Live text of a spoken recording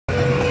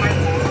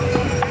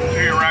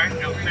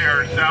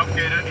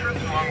gate entrance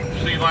along the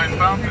Sea Lion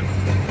Fountain.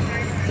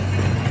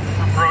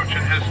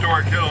 Approaching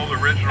Historic Hill, the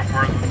original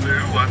part of the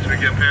zoo. Once we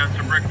get past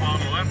the brick wall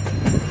on the left,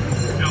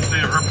 you'll see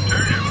a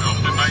herpetarium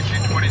built in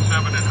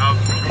 1927 and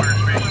houses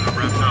 200 species of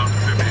reptiles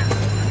and amphibians,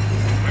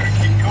 including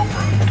king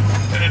cobra.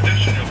 In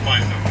addition, you'll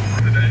find them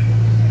today.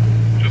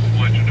 Just to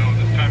let you know,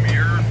 this time of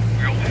year,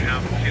 we only have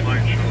sea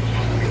lion shows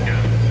on the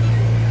weekend.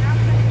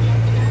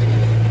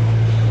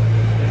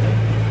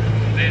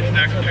 These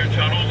next two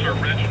tunnels are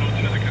original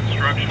to the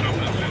construction of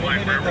the Zoo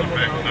Line Railroad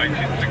back in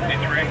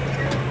 1963.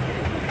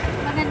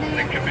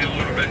 It can be a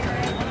little bit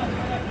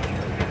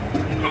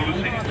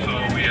cozy, so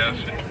we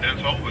ask, as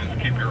always,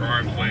 keep your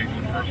arms, legs,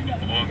 and personal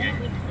belongings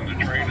within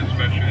the train,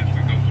 especially as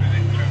we go through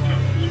these two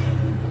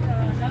tunnels.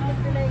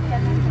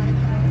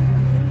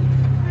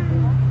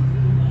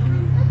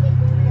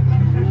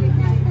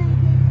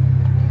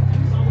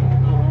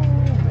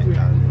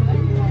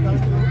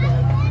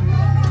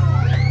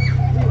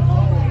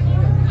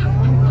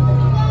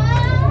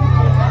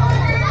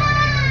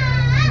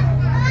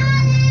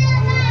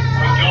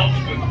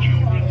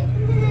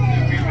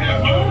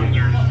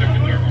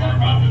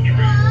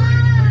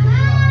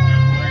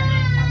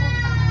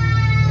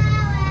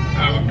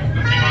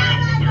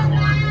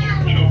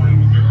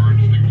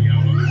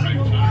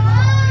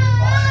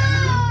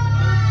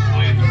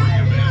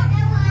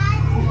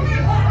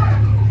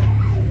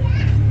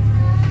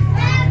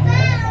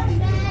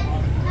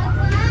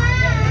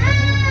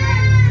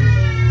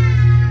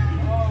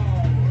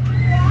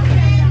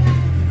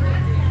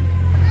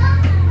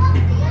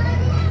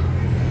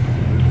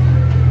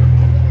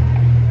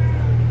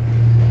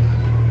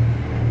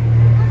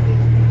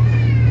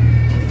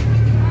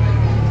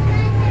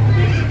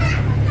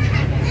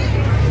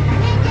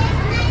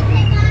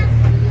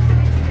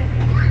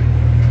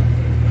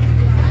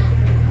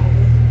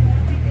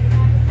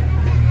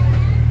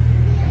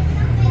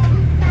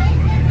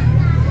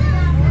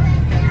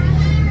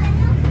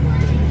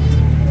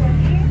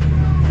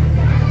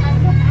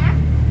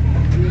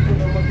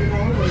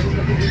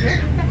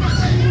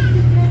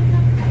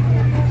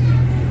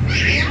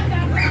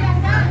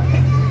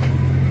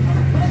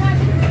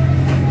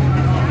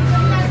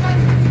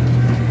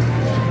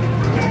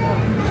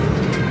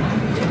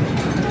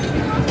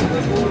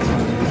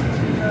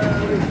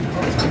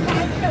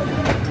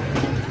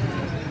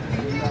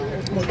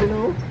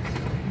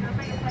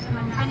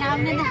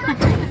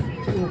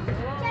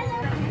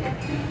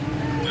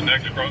 The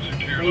next crossing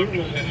to your left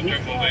is the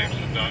jungle names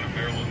of Donna,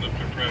 Maryland, up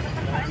to traffic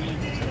forest.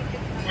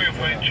 We have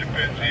white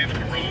chimpanzees,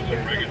 gorillas,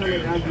 and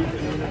orangutans.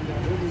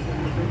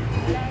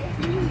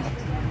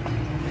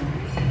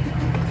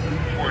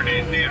 4D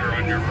Theater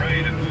on your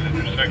right at the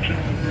intersection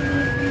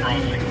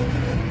crossing.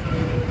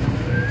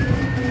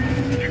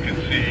 You can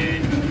see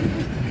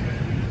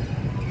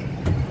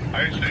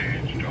Ice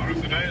Age, Dawn of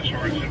the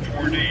Dinosaurs in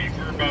 4D.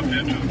 We're about to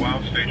enter the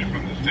Wild Station.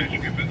 From the station you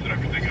can visit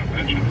everything I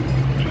mentioned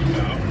just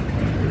now.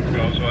 We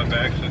also have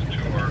access to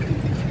our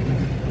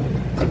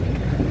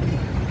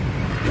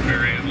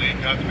Marion Lee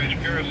Conservation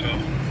Carousel.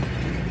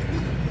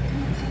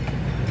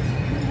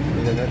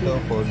 The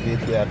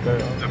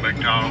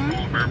McDonald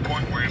Polar Bear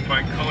Point, where you can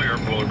find Culliar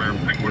Polar Bear,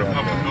 Penguin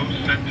Puffin Coast,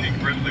 Sentine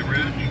Grizzly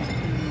Ridge,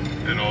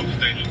 and all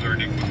stations are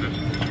in equal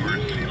distance to our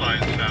Sea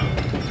Lion Sound.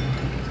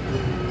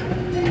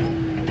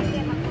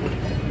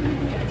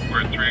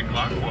 We're at 3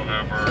 o'clock. We'll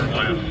have our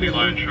last Sea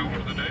Lion show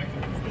for the day.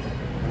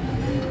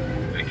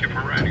 Thank you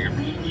for riding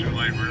Emerson Zoo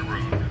Line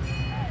Railroad.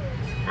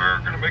 We're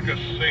going to make a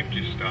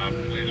safety stop.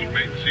 Please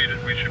remain seated.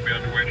 We should be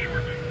underway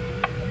shortly.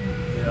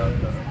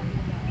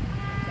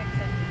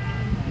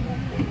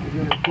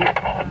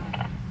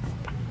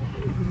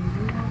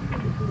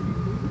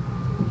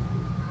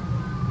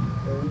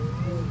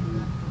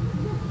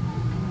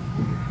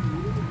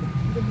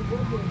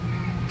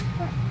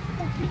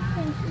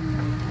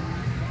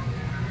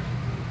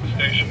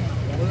 Station.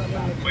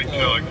 Wait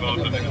till I close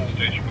the next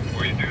station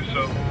before you do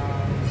so.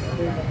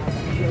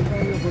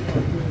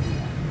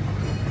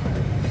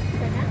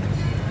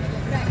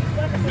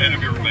 And if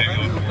you're remaining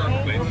on board,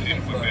 remain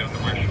seated. We'll be on the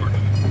way shortly.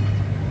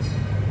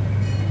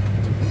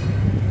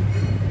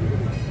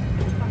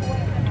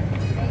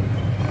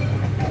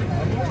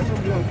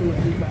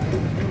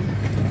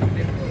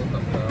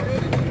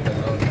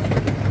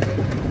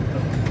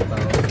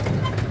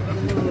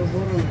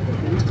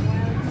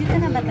 Dito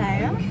na ba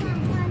tayo?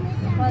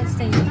 Wild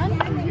Station?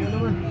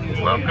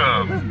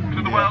 Welcome to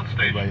the Wild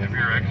Station. If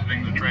you're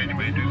exiting the train, you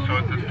may do so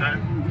at this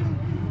time.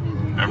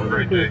 Have a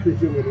great day.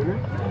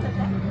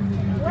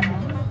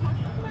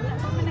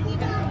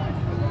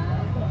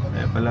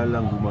 Eh pala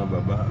lang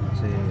bumababa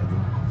kasi ano.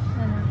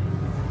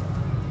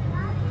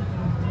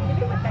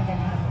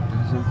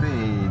 Siyempre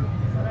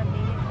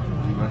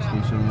iba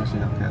station yung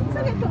sinakyan.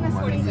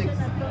 Maliit.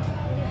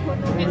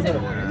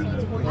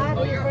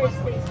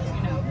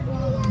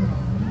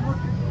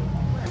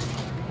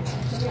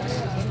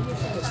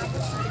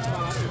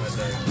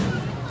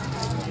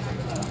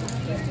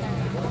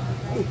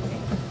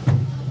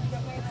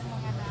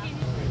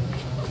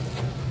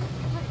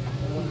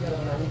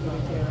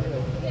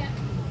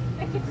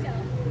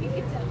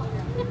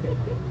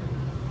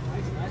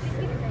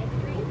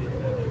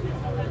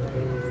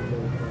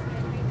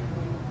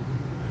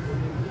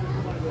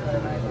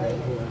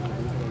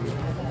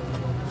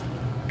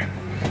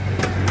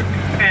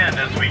 And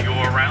as we go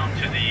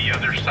around to the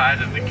other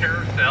side of the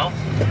carousel,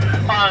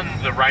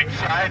 on the right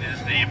side is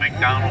the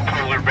McDonald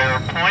Polar Bear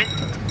Point,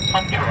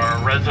 home to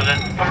our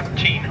resident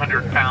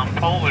 1,400-pound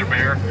polar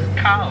bear,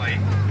 Collie.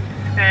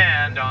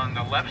 And on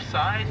the left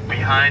side,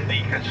 behind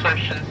the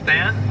concession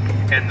stand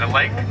in the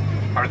lake,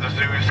 are the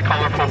zoo's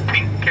colorful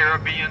pink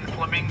Caribbean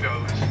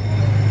flamingos.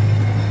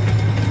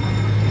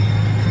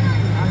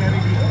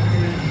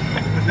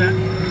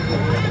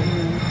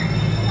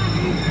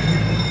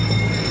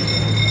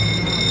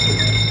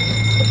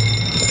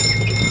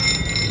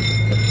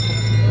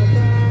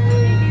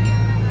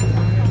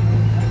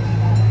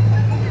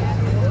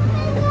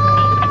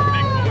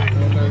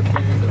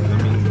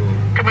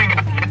 Coming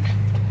up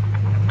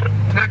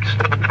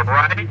next on the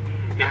right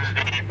is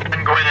the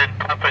Penguin and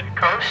Puffin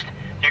Coast.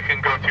 You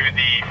can go through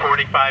the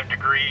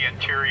 45-degree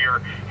interior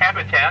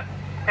habitat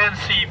and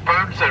see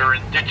birds that are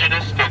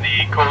indigenous to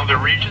the colder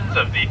regions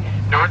of the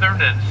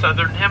northern and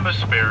southern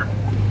hemisphere.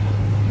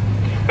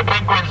 The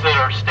penguins that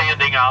are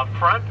standing out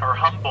front are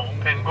Humboldt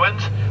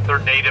penguins. They're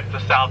native to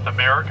South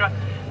America.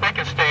 They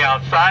can stay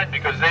outside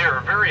because they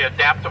are very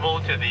adaptable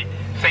to the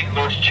St.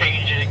 Louis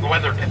changing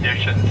weather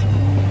conditions.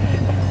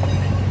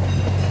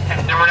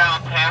 And we're now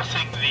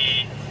passing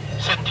the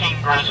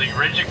Centene Grizzly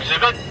Ridge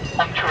exhibit,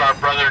 home to our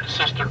brother and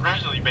sister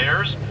grizzly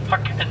bears,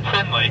 Huck and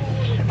Finley.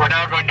 We're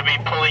now going to be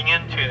pulling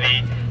into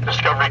the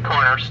Discovery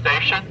Corner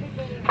station.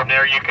 From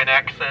there you can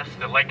access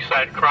the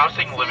Lakeside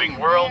Crossing, Living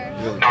World,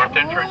 North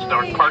Entrance,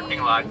 North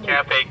Parking Lot,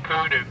 Cafe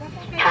Kudu,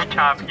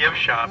 Treetop Gift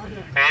Shop,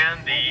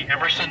 and the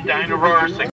Emerson Dine Aurora